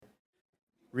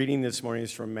Reading this morning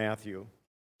is from Matthew,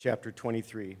 chapter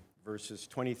 23, verses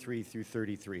 23 through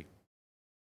 33.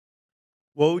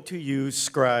 Woe to you,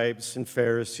 scribes and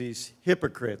Pharisees,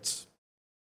 hypocrites!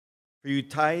 For you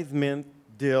tithe mint,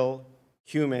 dill,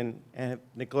 cumin, and have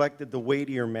neglected the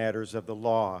weightier matters of the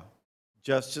law,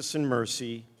 justice and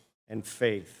mercy and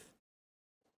faith.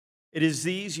 It is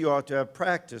these you ought to have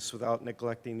practiced without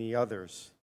neglecting the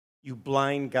others. You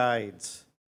blind guides!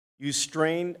 You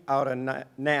strain out a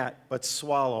gnat, but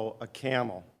swallow a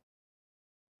camel.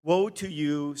 Woe to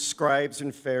you, scribes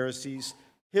and Pharisees,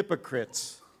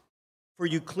 hypocrites! For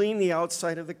you clean the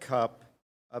outside of the cup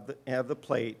of the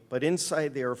plate, but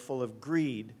inside they are full of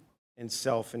greed and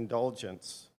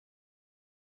self-indulgence.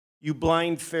 You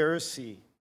blind Pharisee,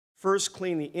 first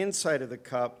clean the inside of the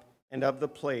cup and of the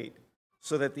plate,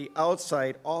 so that the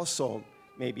outside also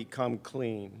may become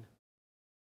clean.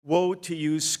 Woe to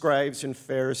you, scribes and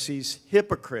Pharisees,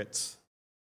 hypocrites!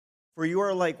 For you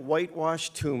are like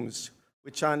whitewashed tombs,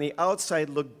 which on the outside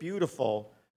look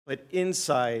beautiful, but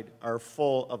inside are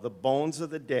full of the bones of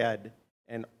the dead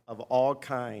and of all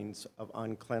kinds of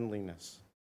uncleanliness.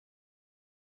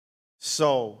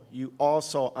 So you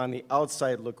also on the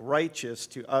outside look righteous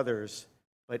to others,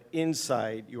 but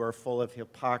inside you are full of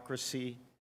hypocrisy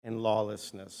and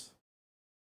lawlessness.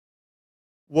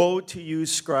 Woe to you,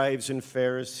 scribes and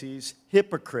Pharisees,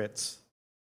 hypocrites!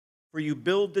 For you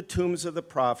build the tombs of the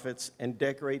prophets and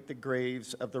decorate the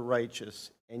graves of the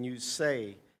righteous, and you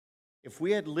say, if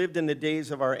we had lived in the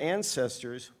days of our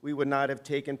ancestors, we would not have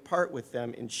taken part with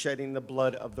them in shedding the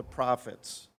blood of the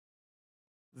prophets.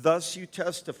 Thus you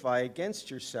testify against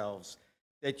yourselves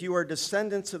that you are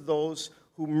descendants of those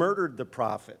who murdered the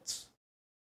prophets.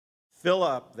 Fill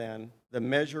up, then, the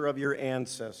measure of your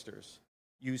ancestors.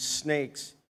 You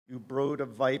snakes, you brood of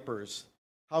vipers,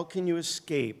 how can you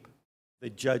escape the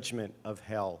judgment of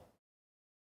hell?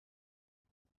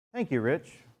 Thank you,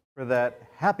 Rich, for that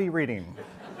happy reading.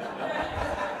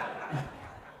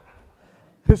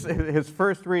 His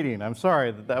first reading. I'm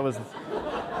sorry that was,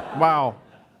 wow,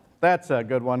 that's a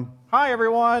good one. Hi,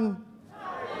 everyone.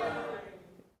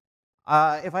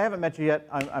 If I haven't met you yet,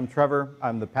 I'm Trevor.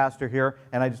 I'm the pastor here,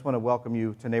 and I just want to welcome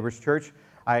you to Neighbors Church.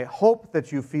 I hope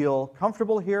that you feel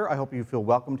comfortable here. I hope you feel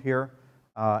welcomed here,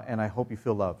 and I hope you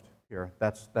feel loved here.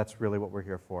 That's really what we're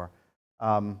here for.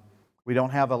 We don't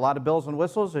have a lot of bells and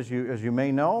whistles, as you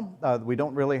may know. We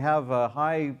don't really have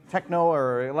high techno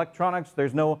or electronics.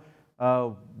 There's no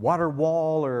water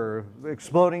wall or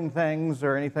exploding things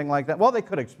or anything like that. Well, they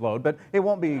could explode, but it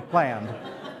won't be planned.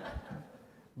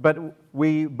 But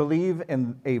we believe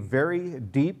in a very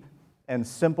deep and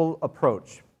simple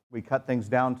approach. We cut things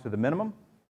down to the minimum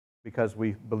because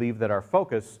we believe that our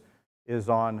focus is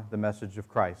on the message of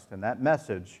Christ, and that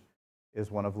message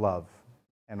is one of love.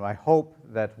 And I hope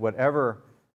that whatever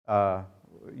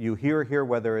you hear here,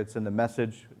 whether it's in the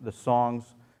message, the songs,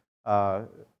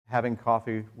 having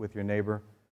coffee with your neighbor,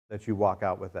 that you walk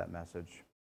out with that message.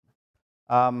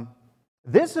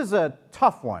 This is a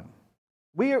tough one.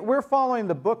 We're following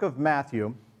the book of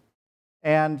Matthew,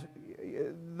 and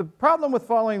the problem with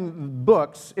following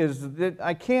books is that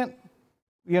I can't,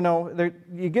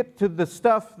 you get to the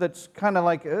stuff that's kind of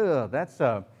like, that's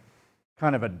a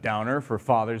kind of a downer for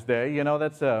Father's Day,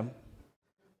 that's a,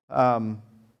 but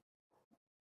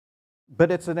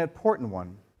it's an important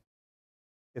one.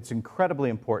 It's incredibly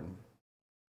important.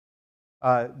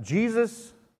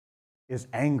 Jesus is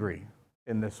angry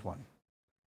in this one.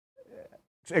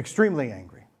 Extremely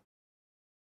angry.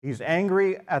 He's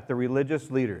angry at the religious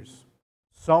leaders,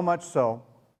 so much so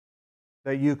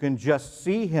that you can just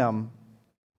see him.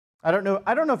 I don't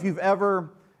know if you've ever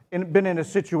been in a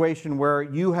situation where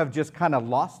you have just kind of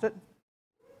lost it,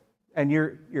 and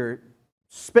you're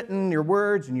spitting your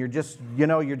words, and you're just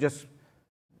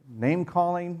name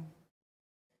calling,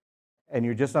 and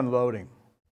you're just unloading.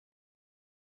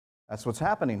 That's what's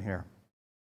happening here.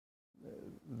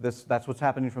 That's what's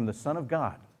happening from the Son of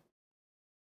God.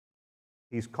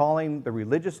 He's calling the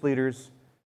religious leaders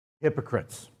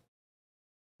hypocrites.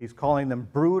 He's calling them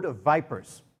brood of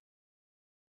vipers.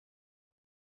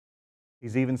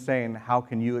 He's even saying, how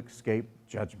can you escape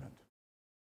judgment?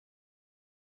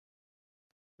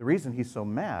 The reason he's so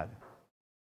mad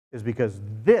is because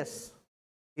this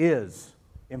is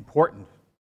important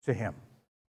to him.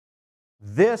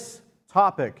 This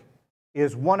topic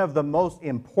is one of the most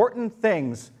important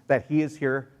things that he is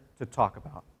here to talk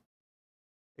about.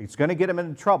 It's going to get him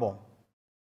into trouble,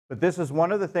 but this is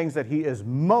one of the things that he is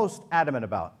most adamant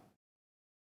about,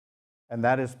 and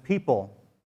that is people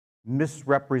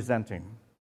misrepresenting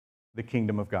the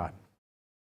kingdom of God.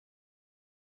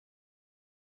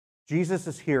 Jesus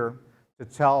is here to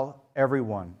tell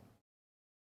everyone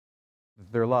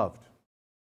they're loved.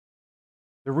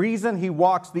 The reason he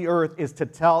walks the earth is to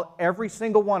tell every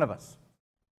single one of us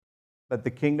that the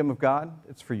kingdom of God,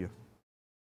 it's for you.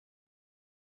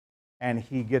 And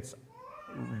he gets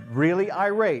really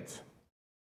irate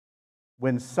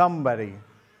when somebody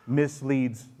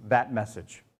misleads that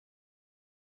message.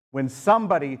 When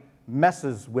somebody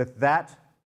messes with that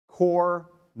core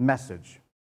message.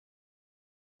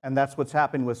 And that's what's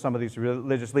happening with some of these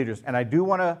religious leaders. And I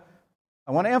want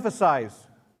to emphasize,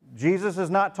 Jesus is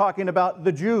not talking about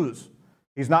the Jews.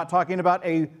 He's not talking about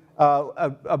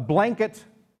a blanket.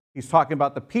 He's talking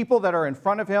about the people that are in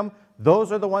front of him.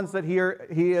 Those are the ones that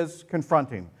he is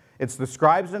confronting. It's the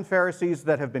scribes and Pharisees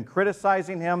that have been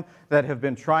criticizing him, that have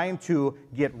been trying to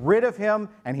get rid of him,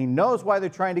 and he knows why they're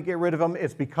trying to get rid of him.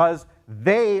 It's because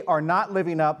they are not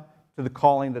living up to the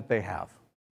calling that they have.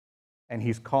 And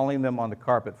he's calling them on the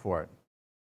carpet for it.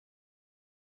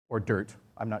 Or dirt.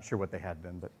 I'm not sure what they had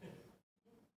been, but...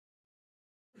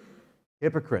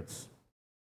 Hypocrites.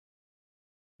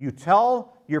 You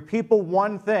tell your people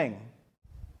one thing,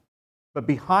 but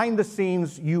behind the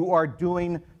scenes you are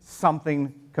doing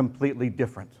something completely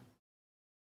different.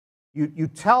 You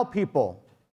tell people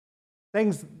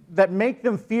things that make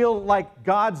them feel like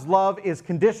God's love is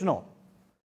conditional.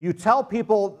 You tell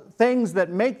people things that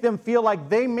make them feel like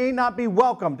they may not be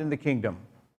welcomed in the kingdom.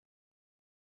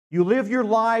 You live your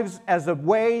lives as a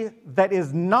way that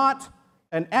is not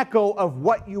an echo of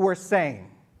what you are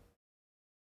saying.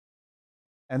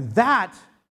 And that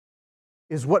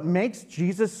is what makes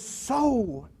Jesus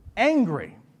so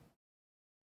angry.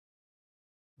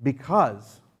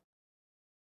 Because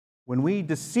when we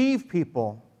deceive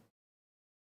people,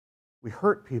 we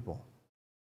hurt people.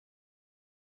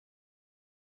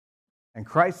 And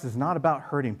Christ is not about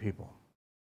hurting people.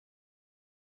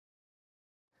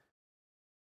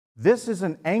 This is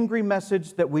an angry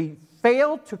message that we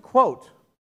fail to quote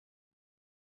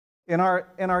in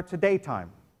our today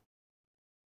time.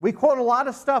 We quote a lot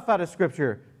of stuff out of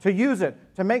Scripture to use it,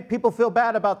 to make people feel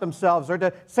bad about themselves, or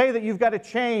to say that you've got to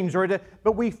change,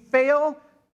 but we fail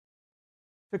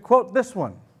to quote this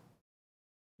one.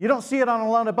 You don't see it on a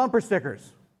lot of bumper stickers.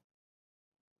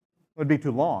 It would be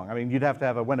too long. I mean, you'd have to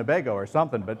have a Winnebago or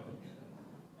something, but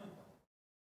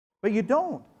you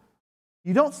don't.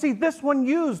 You don't see this one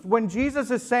used when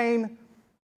Jesus is saying,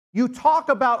 you talk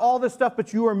about all this stuff,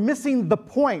 but you are missing the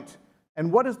point.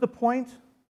 And what is the point?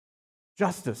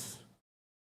 Justice,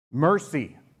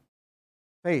 mercy,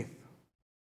 faith.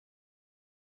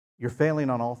 You're failing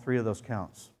on all three of those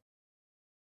counts.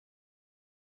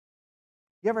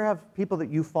 You ever have people that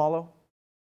you follow?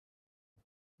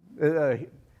 A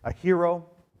hero?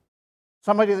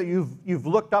 Somebody that you've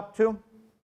looked up to?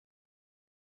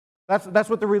 That's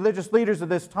what the religious leaders of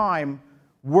this time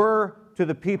were to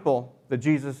the people that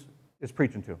Jesus is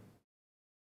preaching to.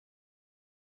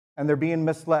 And they're being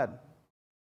misled.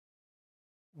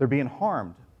 They're being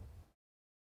harmed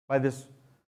by this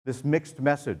mixed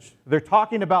message. They're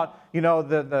talking about,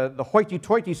 the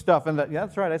hoity-toity stuff, and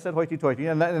that's right, I said hoity-toity,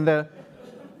 and the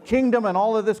kingdom and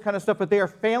all of this kind of stuff, but they are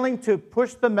failing to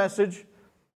push the message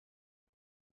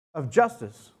of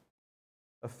justice,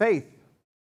 of faith,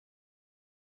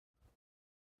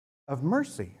 of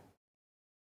mercy.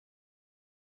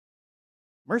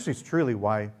 Mercy is truly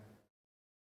why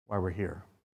we're here.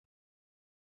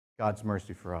 God's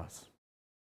mercy for us.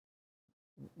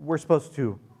 We're supposed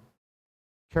to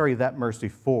carry that mercy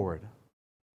forward.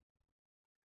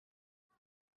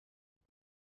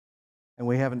 And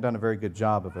we haven't done a very good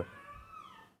job of it.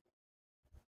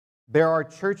 There are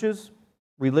churches,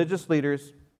 religious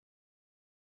leaders,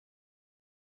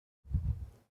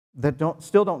 that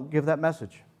still don't give that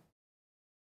message.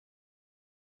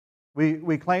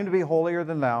 We claim to be holier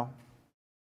than thou,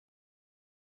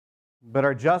 but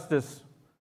our justice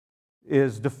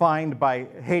is defined by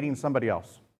hating somebody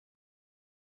else.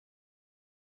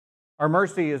 Our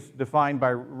mercy is defined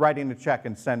by writing a check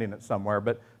and sending it somewhere,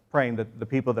 but praying that the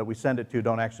people that we send it to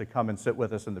don't actually come and sit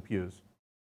with us in the pews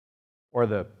or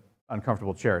the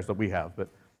uncomfortable chairs that we have.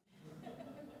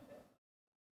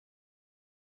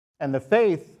 And the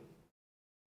faith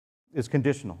is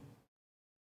conditional.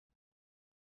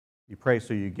 You pray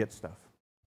so you get stuff.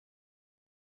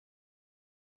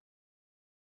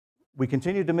 We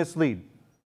continue to mislead.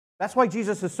 That's why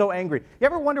Jesus is so angry. You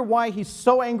ever wonder why he's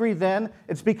so angry then?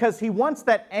 It's because he wants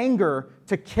that anger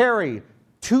to carry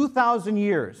 2,000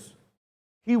 years.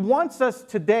 He wants us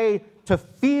today to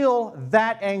feel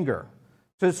that anger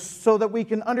so that we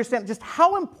can understand just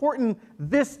how important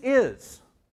this is.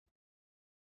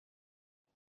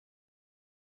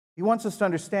 He wants us to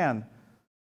understand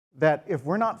that if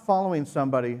we're not following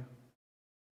somebody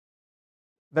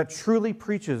that truly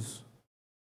preaches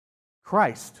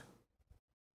Christ,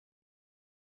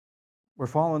 we're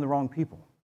following the wrong people.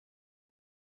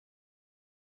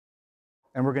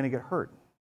 And we're going to get hurt.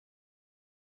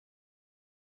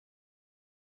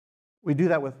 We do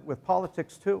that with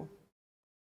politics too.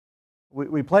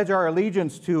 We pledge our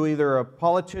allegiance to either a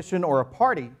politician or a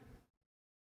party.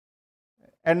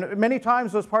 And many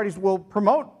times those parties will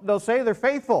promote, they'll say they're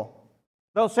faithful.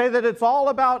 They'll say that it's all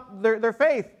about their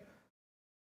faith.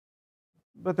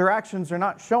 But their actions are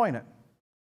not showing it.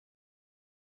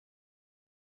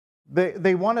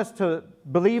 They want us to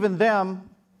believe in them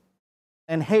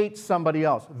and hate somebody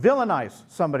else, villainize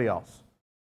somebody else.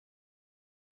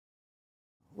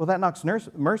 Well, that knocks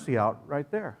mercy out right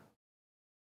there.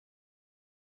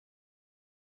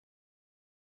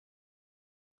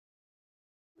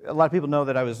 A lot of people know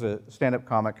that I was a stand-up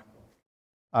comic.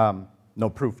 No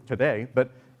proof today,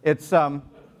 but it's when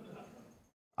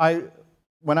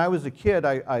I was a kid,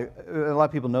 a lot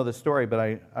of people know this story, but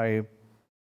I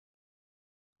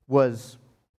was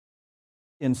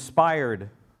inspired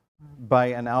by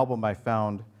an album I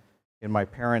found in my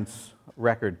parents'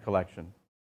 record collection.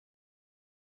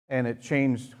 And it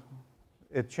changed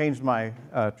my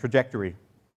trajectory.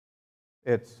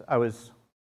 I was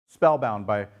spellbound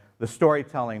by the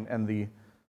storytelling and the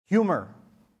humor.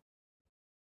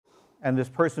 And this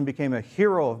person became a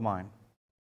hero of mine.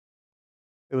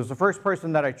 It was the first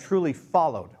person that I truly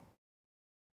followed.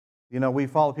 You know, we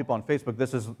follow people on Facebook.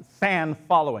 This is fan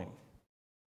following.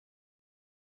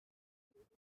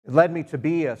 It led me to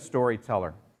be a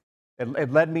storyteller.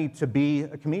 It led me to be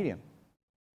a comedian.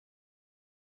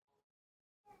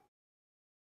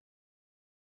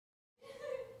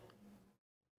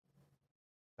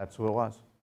 That's who it was.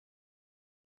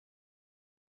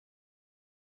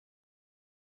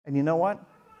 And you know what?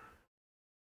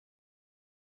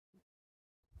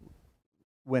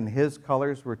 When his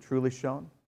colors were truly shown,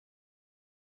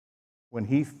 when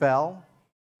he fell,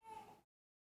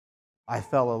 I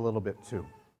fell a little bit too.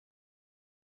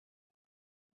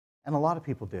 And a lot of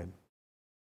people did.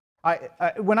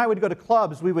 When I would go to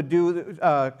clubs, we would do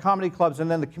comedy clubs, and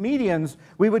then the comedians,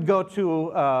 we would go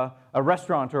to a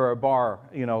restaurant or a bar,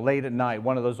 you know, late at night,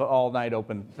 one of those all-night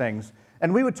open things.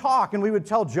 And we would talk, and we would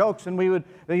tell jokes, and we would,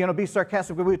 you know, be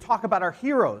sarcastic. We would talk about our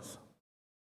heroes.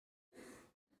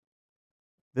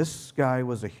 This guy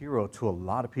was a hero to a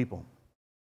lot of people.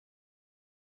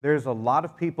 There's a lot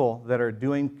of people that are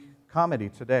doing comedy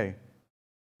today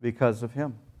because of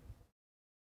him.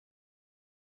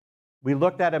 We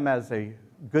looked at him as a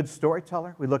good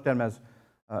storyteller. We looked at him as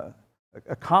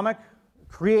a comic,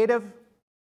 creative.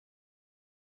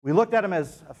 We looked at him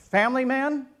as a family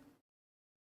man,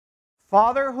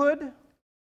 fatherhood,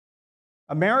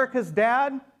 America's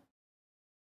dad.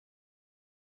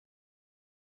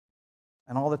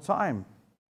 And all the time,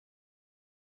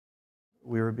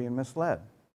 we were being misled.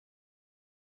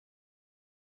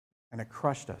 And it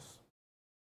crushed us.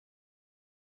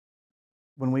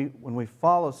 When we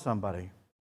follow somebody,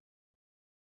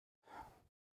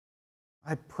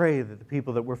 I pray that the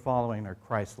people that we're following are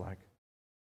Christ-like.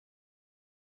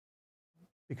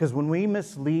 Because when we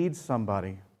mislead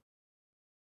somebody,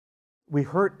 we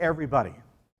hurt everybody.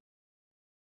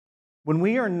 When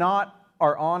we are not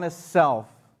our honest self,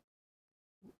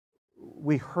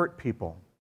 we hurt people,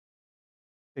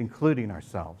 including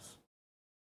ourselves.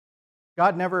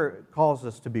 God never calls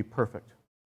us to be perfect.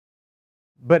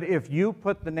 But if you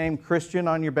put the name Christian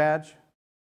on your badge,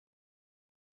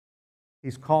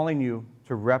 He's calling you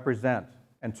to represent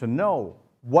and to know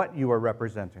what you are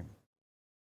representing.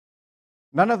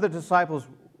 None of the disciples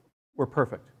were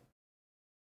perfect,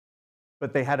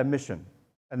 but they had a mission,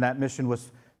 and that mission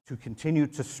was to continue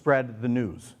to spread the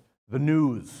news. The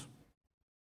news.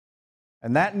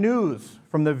 And that news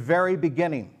from the very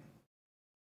beginning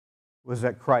was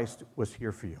that Christ was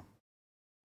here for you.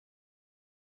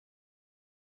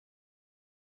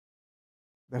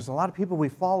 There's a lot of people we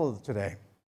follow today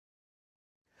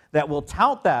that will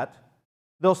tout that,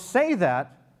 they'll say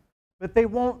that, but they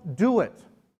won't do it.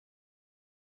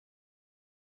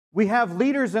 We have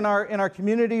leaders in our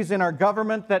communities, in our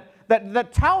government,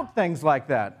 that tout things like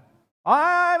that.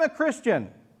 I'm a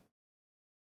Christian.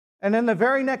 And in the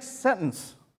very next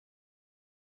sentence,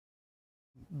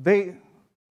 they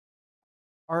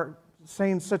are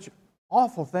saying such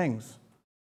awful things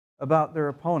about their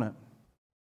opponent,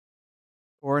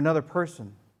 or another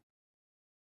person,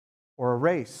 or a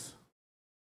race.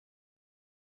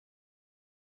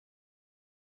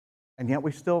 And yet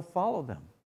we still follow them.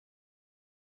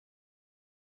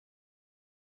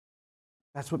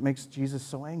 That's what makes Jesus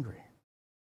so angry.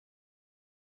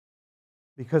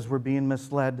 because we're being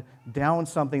misled down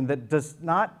something that does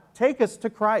not take us to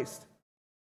Christ.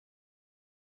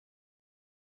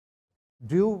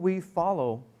 Do we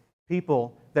follow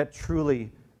people that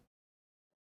truly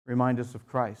remind us of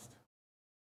Christ?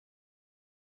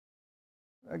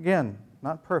 Again,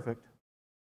 not perfect,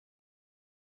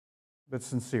 but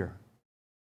sincere.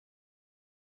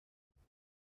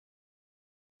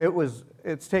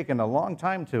 It's taken a long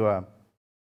time to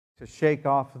shake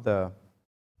off the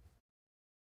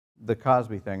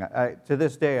Cosby thing. To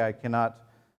this day, I cannot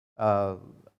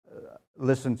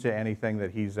listen to anything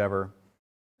that he's ever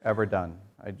done.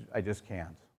 I just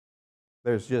can't.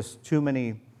 There's just too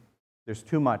many. There's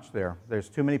too much there. There's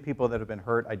too many people that have been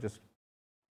hurt.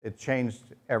 It changed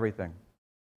everything.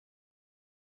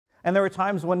 And there are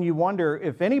times when you wonder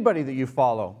if anybody that you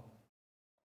follow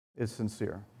is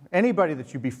sincere. Anybody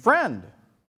that you befriend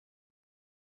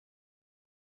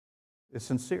is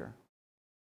sincere.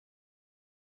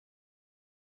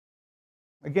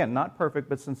 Again, not perfect,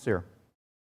 but sincere.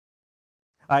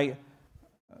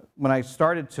 When I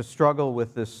started to struggle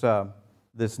with this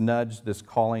nudge, this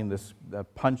calling, this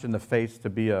punch in the face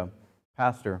to be a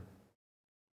pastor,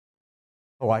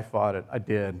 I fought it. I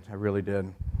did. I really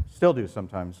did. Still do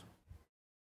sometimes.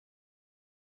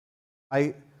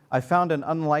 I found an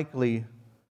unlikely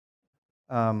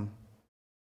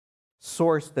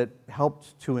source that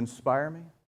helped to inspire me.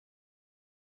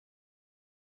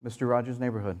 Mr. Rogers'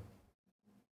 Neighborhood.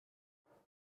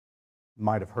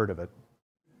 Might have heard of it.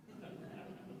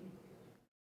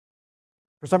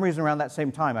 For some reason, around that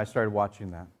same time, I started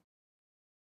watching that.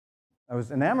 I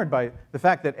was enamored by the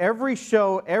fact that every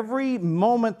show, every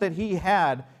moment that he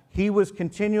had, he was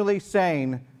continually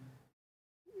saying,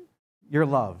 "You're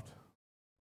loved."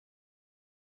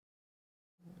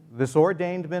 This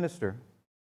ordained minister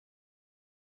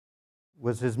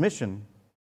was his mission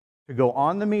to go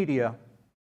on the media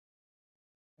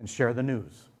and share the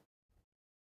news.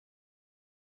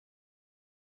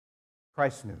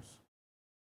 Christ's news.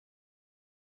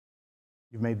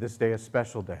 You've made this day a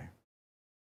special day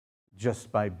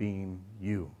just by being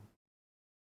you.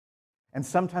 And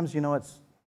sometimes,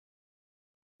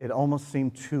 it almost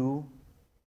seemed too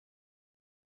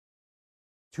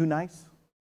nice.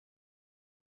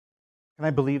 Can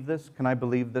I believe this? Can I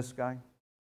believe this guy?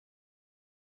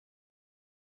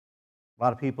 A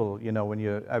lot of people,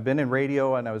 I've been in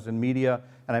radio and I was in media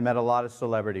and I met a lot of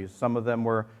celebrities. Some of them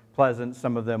were pleasant,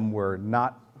 some of them were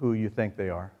not who you think they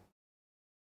are.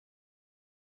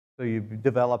 So you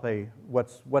develop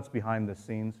what's behind the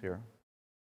scenes here.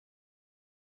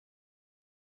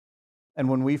 And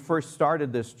when we first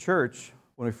started this church,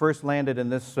 when we first landed in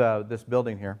this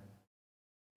building here,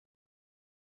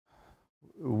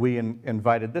 we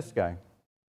invited this guy.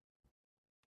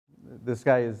 This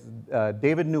guy is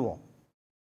David Newell.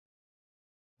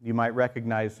 You might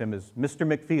recognize him as Mr.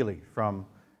 McFeely from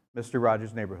Mr.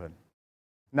 Rogers' Neighborhood.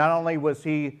 Not only was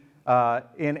he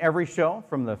in every show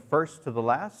from the first to the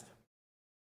last,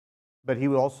 but he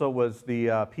also was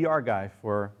the PR guy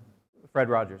for Fred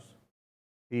Rogers.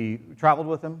 He traveled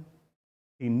with him.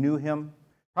 He knew him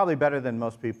probably better than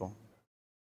most people.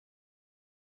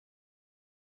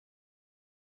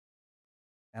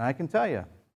 And I can tell you,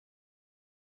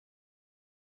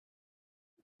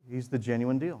 he's the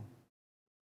genuine deal.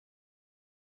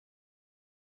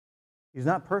 He's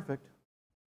not perfect,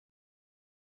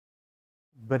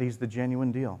 but he's the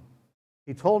genuine deal.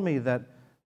 He told me that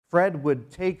Fred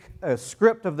would take a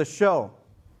script of the show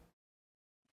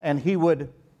and he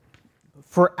would,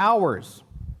 for hours,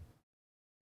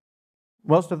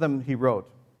 most of them he wrote,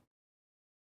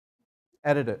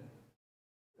 edit it,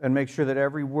 and make sure that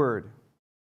every word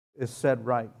is said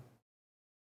right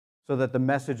so that the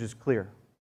message is clear.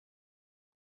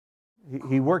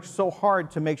 He worked so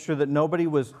hard to make sure that nobody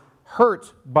was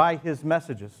hurt by his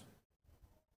messages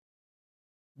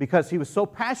because he was so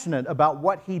passionate about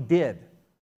what he did.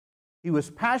 He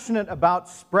was passionate about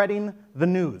spreading the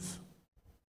news,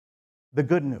 the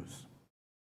good news.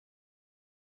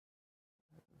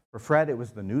 For Fred, it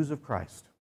was the news of Christ.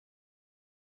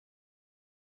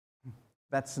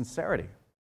 That's sincerity.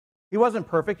 He wasn't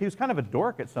perfect. He was kind of a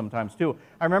dork at sometimes too.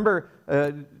 I remember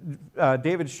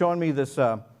David showing me this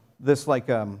like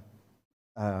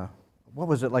what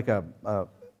was it, like a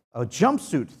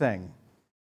jumpsuit thing.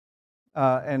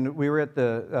 And we were at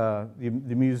the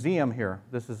museum here.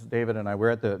 This is David and I. We're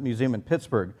at the museum in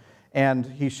Pittsburgh. And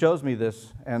he shows me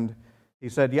this, and he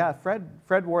said, yeah,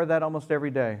 Fred wore that almost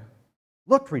every day.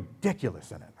 Looked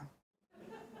ridiculous in it.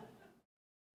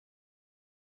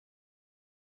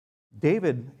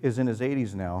 David is in his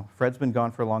 80s now. Fred's been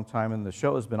gone for a long time, and the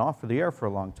show has been off for the air for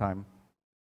a long time.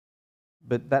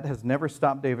 But that has never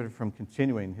stopped David from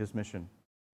continuing his mission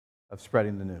of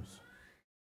spreading the news,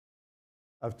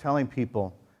 of telling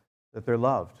people that they're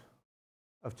loved,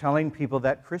 of telling people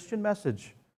that Christian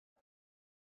message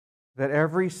that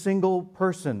every single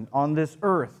person on this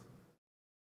earth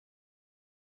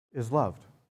is loved.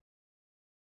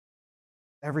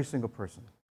 Every single person.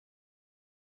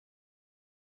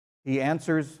 He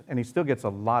answers, and he still gets a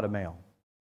lot of mail.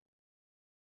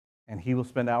 And he will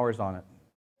spend hours on it,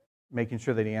 making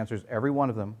sure that he answers every one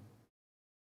of them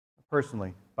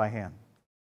personally, by hand.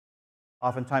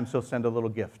 Oftentimes, he'll send a little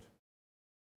gift.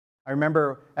 I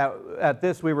remember at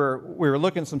this, we were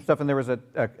looking at some stuff, and there was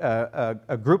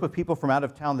a group of people from out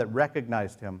of town that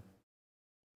recognized him.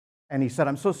 And he said,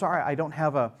 "I'm so sorry, I don't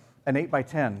have an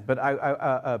 8x10, but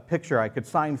a picture I could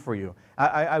sign for you.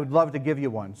 I would love to give you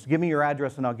one. So give me your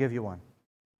address, and I'll give you one."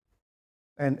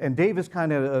 And Dave is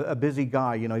kind of a busy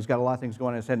guy. You know, he's got a lot of things going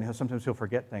on in his head, and sometimes he'll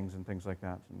forget things and things like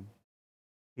that. And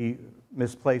he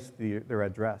misplaced their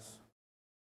address.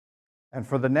 And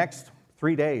for the next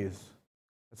 3 days,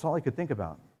 that's all he could think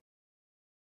about.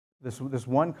 This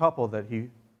one couple that he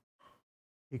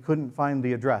couldn't find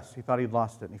the address. He thought he'd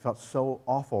lost it, and he felt so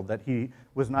awful that he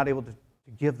was not able to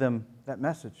give them that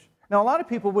message. Now, a lot of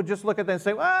people would just look at that and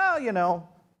say, "Well, you know,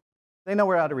 they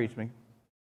know how to reach me."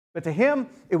 But to him,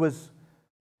 it was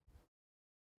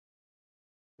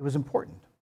important.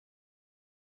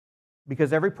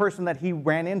 Because every person that he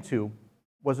ran into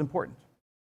was important.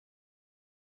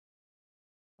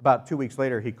 About 2 weeks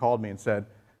later, he called me and said,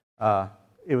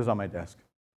 it was on my desk.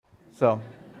 So,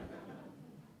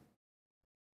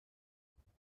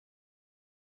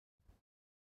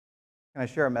 can I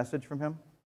share a message from him?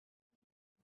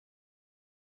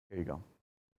 Here you go.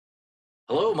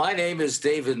 Hello, my name is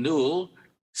David Newell.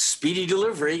 Speedy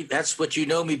Delivery, that's what you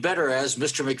know me better as,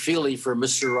 Mr. McFeely for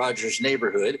Mr. Rogers'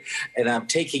 Neighborhood. And I'm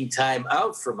taking time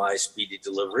out for my Speedy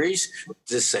Deliveries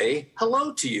to say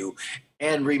hello to you.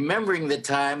 And remembering the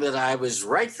time that I was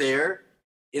right there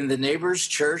in the neighbor's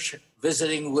church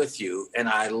visiting with you. And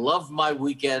I love my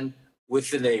weekend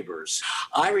with the neighbors.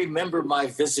 I remember my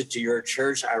visit to your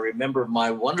church. I remember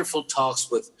my wonderful talks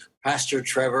with Pastor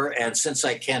Trevor. And since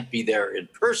I can't be there in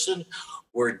person,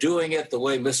 we're doing it the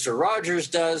way Mr. Rogers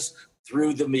does,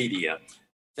 through the media.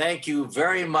 Thank you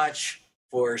very much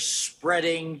for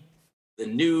spreading the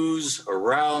news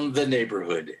around the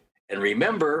neighborhood. And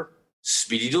remember,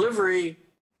 Speedy Delivery.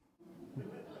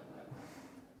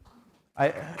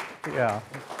 Yeah.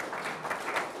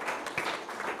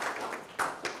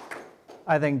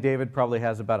 I think David probably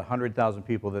has about 100,000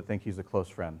 people that think he's a close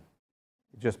friend,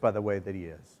 just by the way that he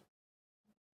is.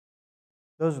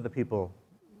 Those are the people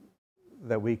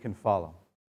that we can follow.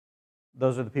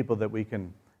 Those are the people that we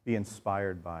can be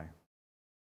inspired by.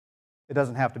 It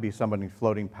doesn't have to be somebody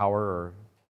floating power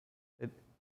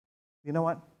you know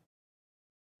what?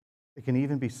 It can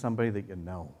even be somebody that you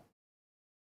know.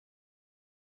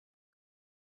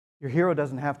 Your hero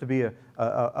doesn't have to be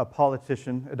a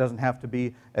politician. It doesn't have to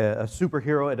be a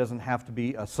superhero. It doesn't have to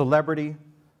be a celebrity.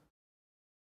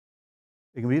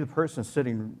 It can be the person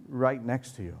sitting right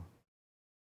next to you,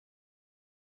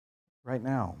 right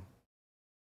now.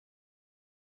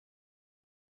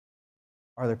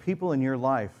 Are there people in your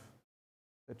life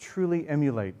that truly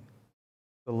emulate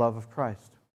the love of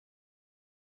Christ?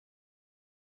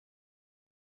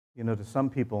 You know, to some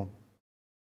people,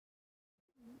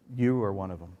 you are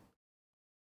one of them.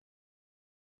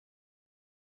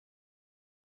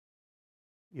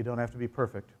 You don't have to be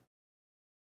perfect,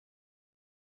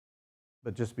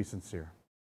 but just be sincere.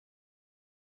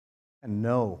 And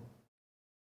know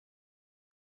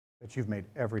that you've made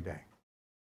every day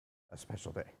a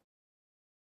special day.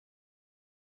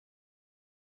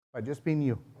 By just being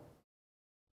you.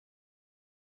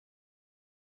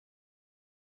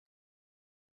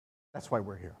 That's why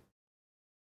we're here.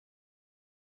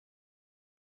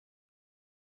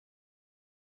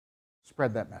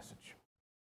 Spread that message.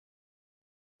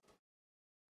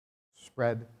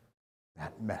 Spread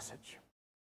that message.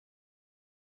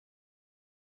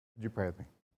 Would you pray with me?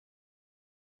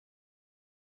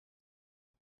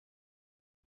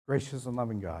 Gracious and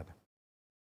loving God,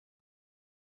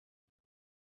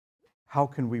 how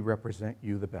can we represent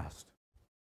you the best?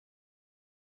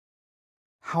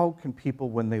 How can people,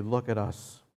 when they look at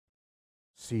us,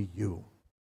 see you?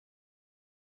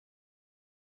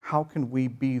 How can we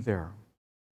be there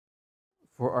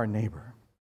for our neighbor,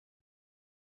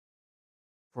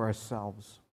 for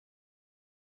ourselves,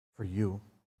 for you?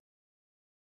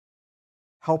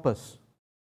 Help us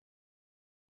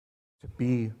to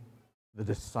be the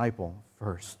disciple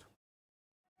first.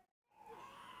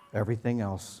 Everything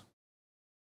else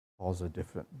falls a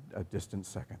distant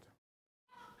second.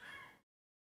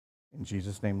 In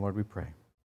Jesus' name, Lord, we pray.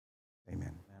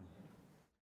 Amen.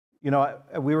 You know,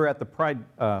 we were at the Pride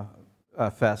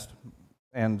Fest,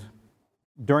 and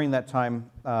during that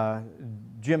time,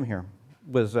 Jim here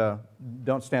was,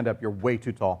 don't stand up, you're way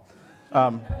too tall,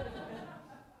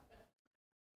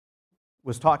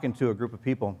 was talking to a group of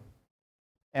people,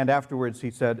 and afterwards he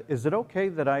said, is it okay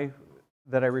that I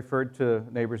referred to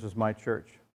Neighbors as my church?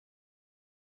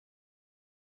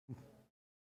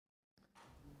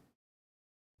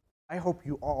 I hope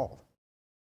you all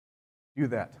do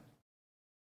that.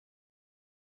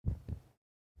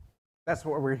 That's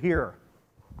why we're here.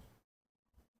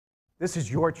 This is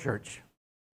your church.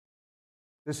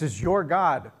 This is your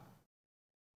God.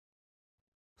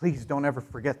 Please don't ever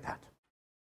forget that.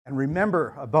 And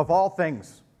remember, above all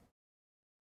things,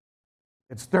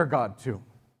 it's their God too.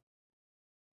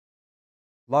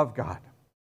 Love God,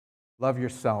 love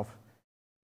yourself,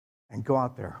 and go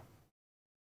out there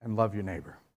and love your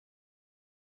neighbor.